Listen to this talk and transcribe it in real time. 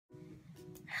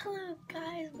Hello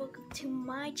guys, welcome to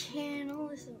my channel.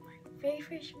 This is my very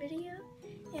first video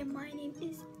and my name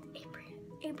is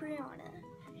Abriana.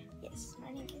 Yes,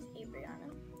 my name is Abriana.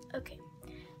 Okay,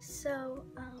 so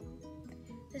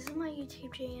this is my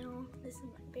YouTube channel. This is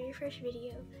my very first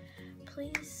video.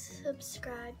 Please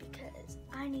subscribe because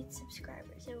I need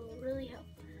subscribers. It will really help.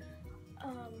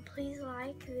 Please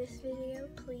like this video,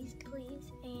 please,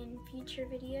 and future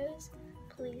videos,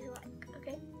 please like,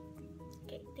 okay?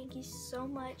 Okay, thank you so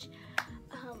much.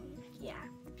 Yeah,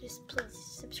 just please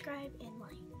subscribe and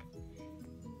like.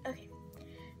 Okay,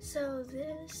 so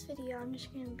this video I'm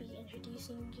just gonna be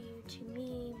introducing you to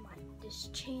me, this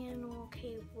channel,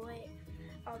 okay, what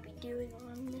I'll be doing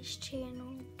on this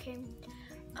channel, okay.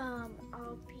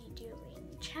 I'll be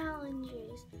doing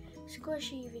challenges,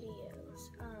 squishy videos,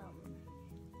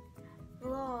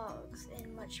 vlogs,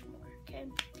 and much more, okay.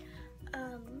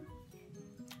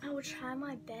 I will try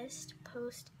my best to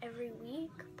post every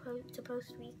week, to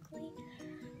post weekly.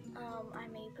 I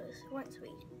may post once a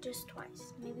week, just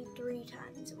twice, maybe 3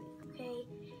 times a week, okay?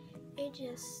 It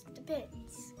just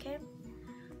depends, okay?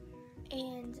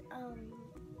 And,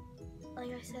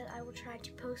 like I said, I will try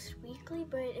to post weekly,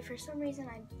 but if for some reason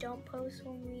I don't post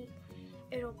one week,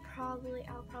 I'll probably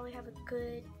have a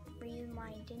good reason why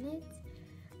I didn't.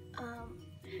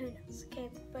 Who knows,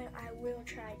 okay? But I will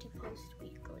try to post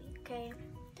weekly, okay?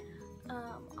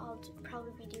 I'll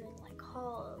probably be doing like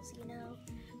hauls, you know,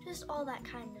 just all that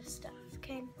kind of stuff,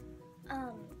 okay?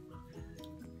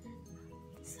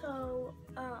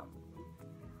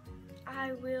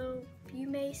 You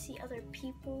may see other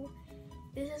people.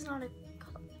 This is not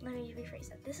let me rephrase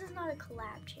that. This is not a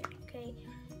collab channel, okay?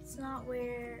 It's not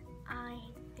where I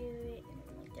do it and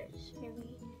like there's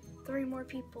maybe 3 more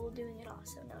people doing it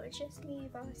also. No, it's just me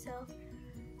by myself.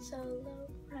 Solo,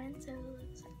 run solo.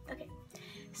 Okay,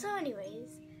 so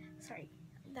anyways, sorry,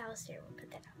 that was terrible, put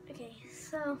that out. Okay,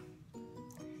 so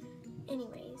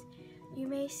anyways, you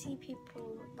may see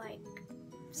people like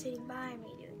sitting by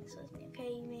me doing this with me,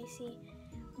 okay? You may see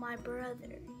my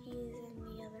brother, he's in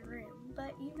the other room,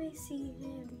 but you may see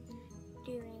him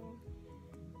doing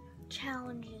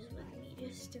challenges with me,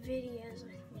 just videos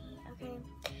with me, okay?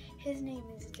 His name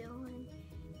is Dylan,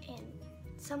 and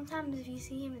sometimes if you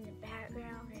see him in the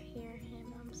background or hear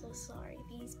him, I'm so sorry if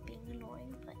he's being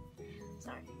annoying, but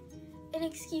sorry. And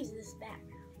excuse this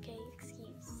background, okay?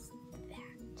 Excuse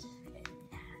that and that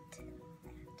and that,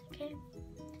 okay?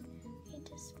 Okay,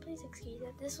 just please excuse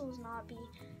that. This will not be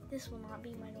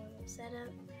my normal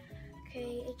setup,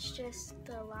 okay? It's just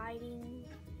the lighting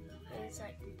is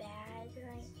like bad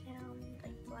right now.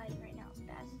 Like the lighting right now is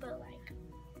bad, but like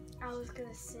I was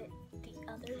gonna sit the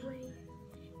other way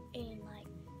and like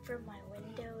from my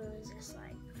window it was just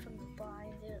like from the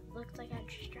blinds it looked like I had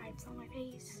stripes on my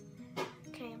face.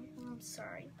 Okay, I'm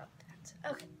sorry about that.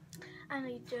 Okay, I know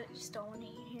you just don't want to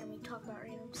hear me talk about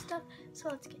random stuff, so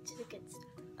let's get to the good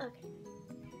stuff. Okay,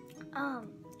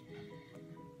 I'm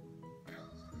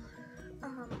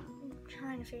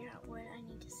trying to figure out what I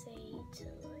need to say to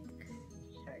like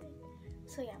start it.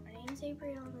 So yeah, my name is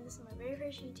Abriana. This is my very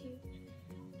first YouTube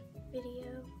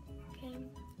video, okay?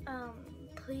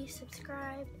 Please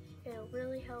subscribe, it'll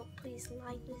really help. Please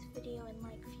like this video and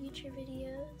like future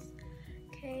videos,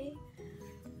 okay?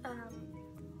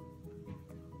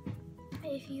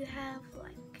 If you have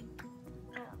like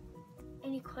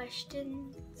any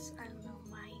questions, I don't know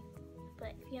why,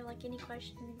 but if you have like any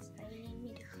questions that you need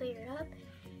me to clear up,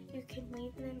 you can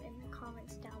leave them in the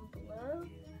comments down below,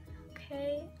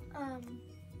 okay?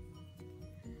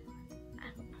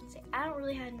 I don't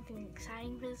really have anything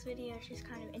exciting for this video. It's just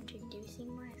kind of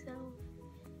introducing myself.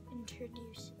 I'm sorry,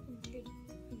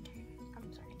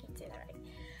 I can't say that right.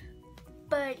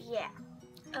 But yeah,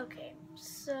 okay.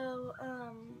 So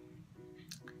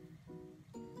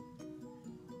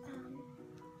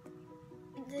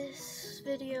this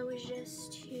video is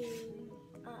just to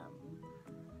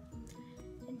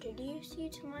introduce you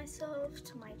to myself,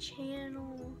 to my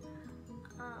channel,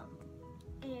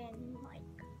 and like,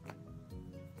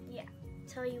 yeah,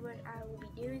 tell you what I will be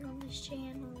doing on this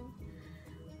channel.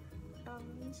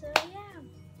 So yeah.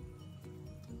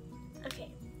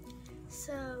 Okay,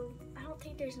 so I don't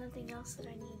think there's nothing else that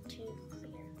I need to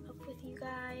clear up with you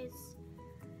guys.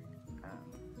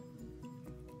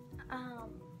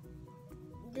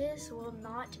 This will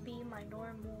not be my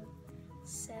normal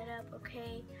setup,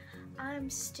 okay? I'm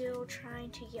still trying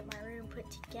to get my room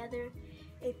put together.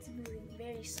 It's moving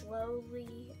very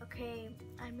slowly, okay?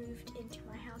 I moved into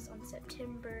my house on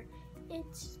September.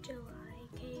 It's July,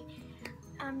 okay?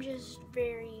 I'm just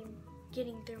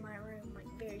getting through my room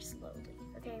like very slowly,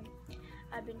 okay?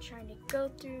 I've been trying to go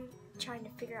through trying to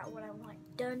figure out what I want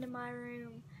done to my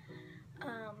room.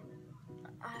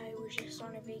 I was just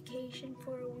on a vacation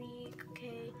for a week,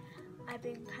 okay? I've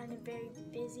been kind of very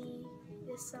busy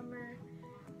this summer.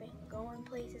 Been going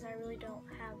places I really didn't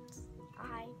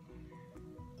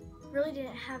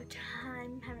have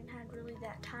time, haven't had really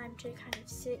that time to kind of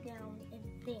sit down and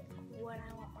think what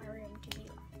I want my room to be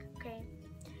like, okay?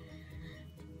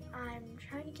 I'm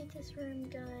trying to get this room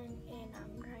done and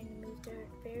I'm trying to move through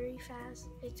it very fast.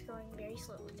 It's going very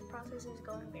slowly. The process is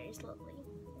going very slowly.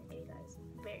 Okay, guys,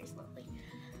 very slowly.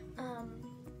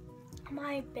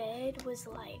 My bed was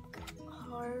like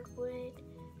hardwood,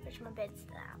 which my bed's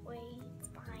that way. It's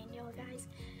behind y'all guys.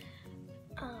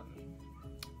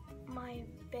 My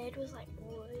bed was like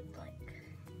wood, like,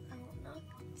 I don't know if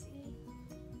you can see,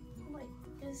 like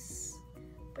this,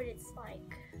 but it's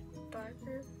like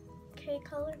darker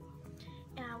color,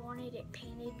 and I wanted it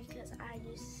painted because I've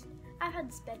had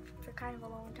this bed for kind of a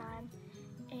long time,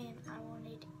 and I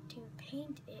wanted to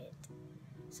paint it,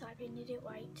 so I painted it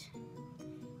white,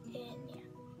 and yeah.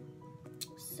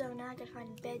 So now I gotta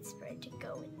find a bedspread to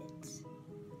go with it.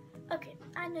 Okay,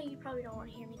 I know you probably don't want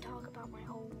to hear me talk about my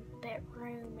whole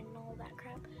bedroom and all that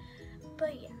crap,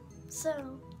 but yeah,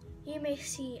 so you may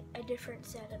see a different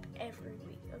setup every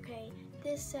week, okay?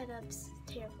 This setup's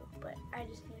terrible, but I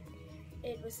just knew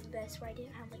it was the best where I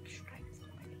didn't have like stripes on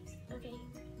my face, okay?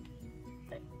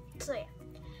 But, so yeah,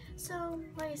 so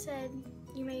like I said,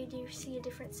 you may see a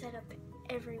different setup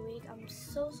every week. I'm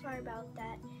so sorry about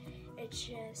that. It's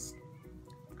just,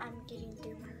 I'm getting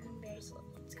through my room very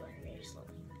slowly. It's going very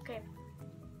slowly. Okay,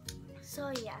 so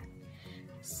yeah,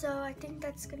 so I think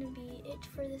that's gonna be it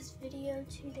for this video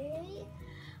today.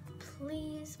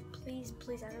 Please, please,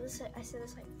 please, I know I said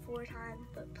this like 4 times,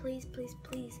 but please, please,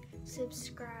 please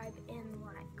subscribe and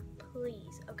like,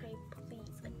 please, okay, please,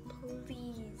 like,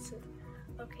 please,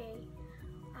 okay,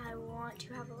 I want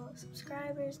to have a lot of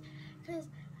subscribers, because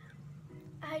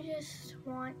I just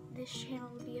want this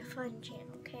channel to be a fun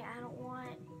channel, okay? I don't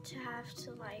want to have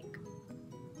to like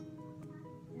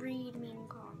read mean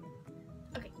comment.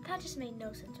 Okay, that just made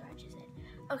no sense what I just said.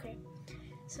 Okay,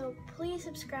 so please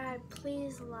subscribe,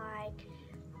 please like,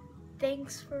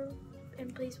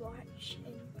 and please watch,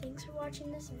 and thanks for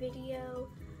watching this video.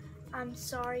 I'm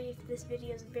sorry if this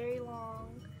video is very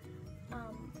long.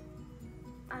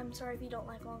 I'm sorry if you don't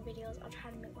like long videos. I'll try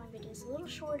to make my videos a little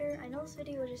shorter. I know this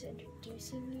video is just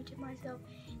introducing you to myself,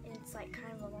 and it's like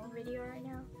kind of a long video right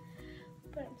now,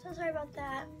 but I'm so sorry about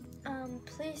that.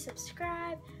 Please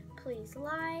subscribe, please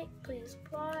like, please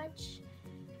watch,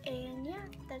 and yeah,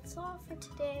 that's all for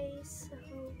today. So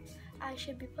I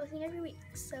should be posting every week.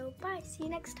 So bye, see you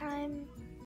next time.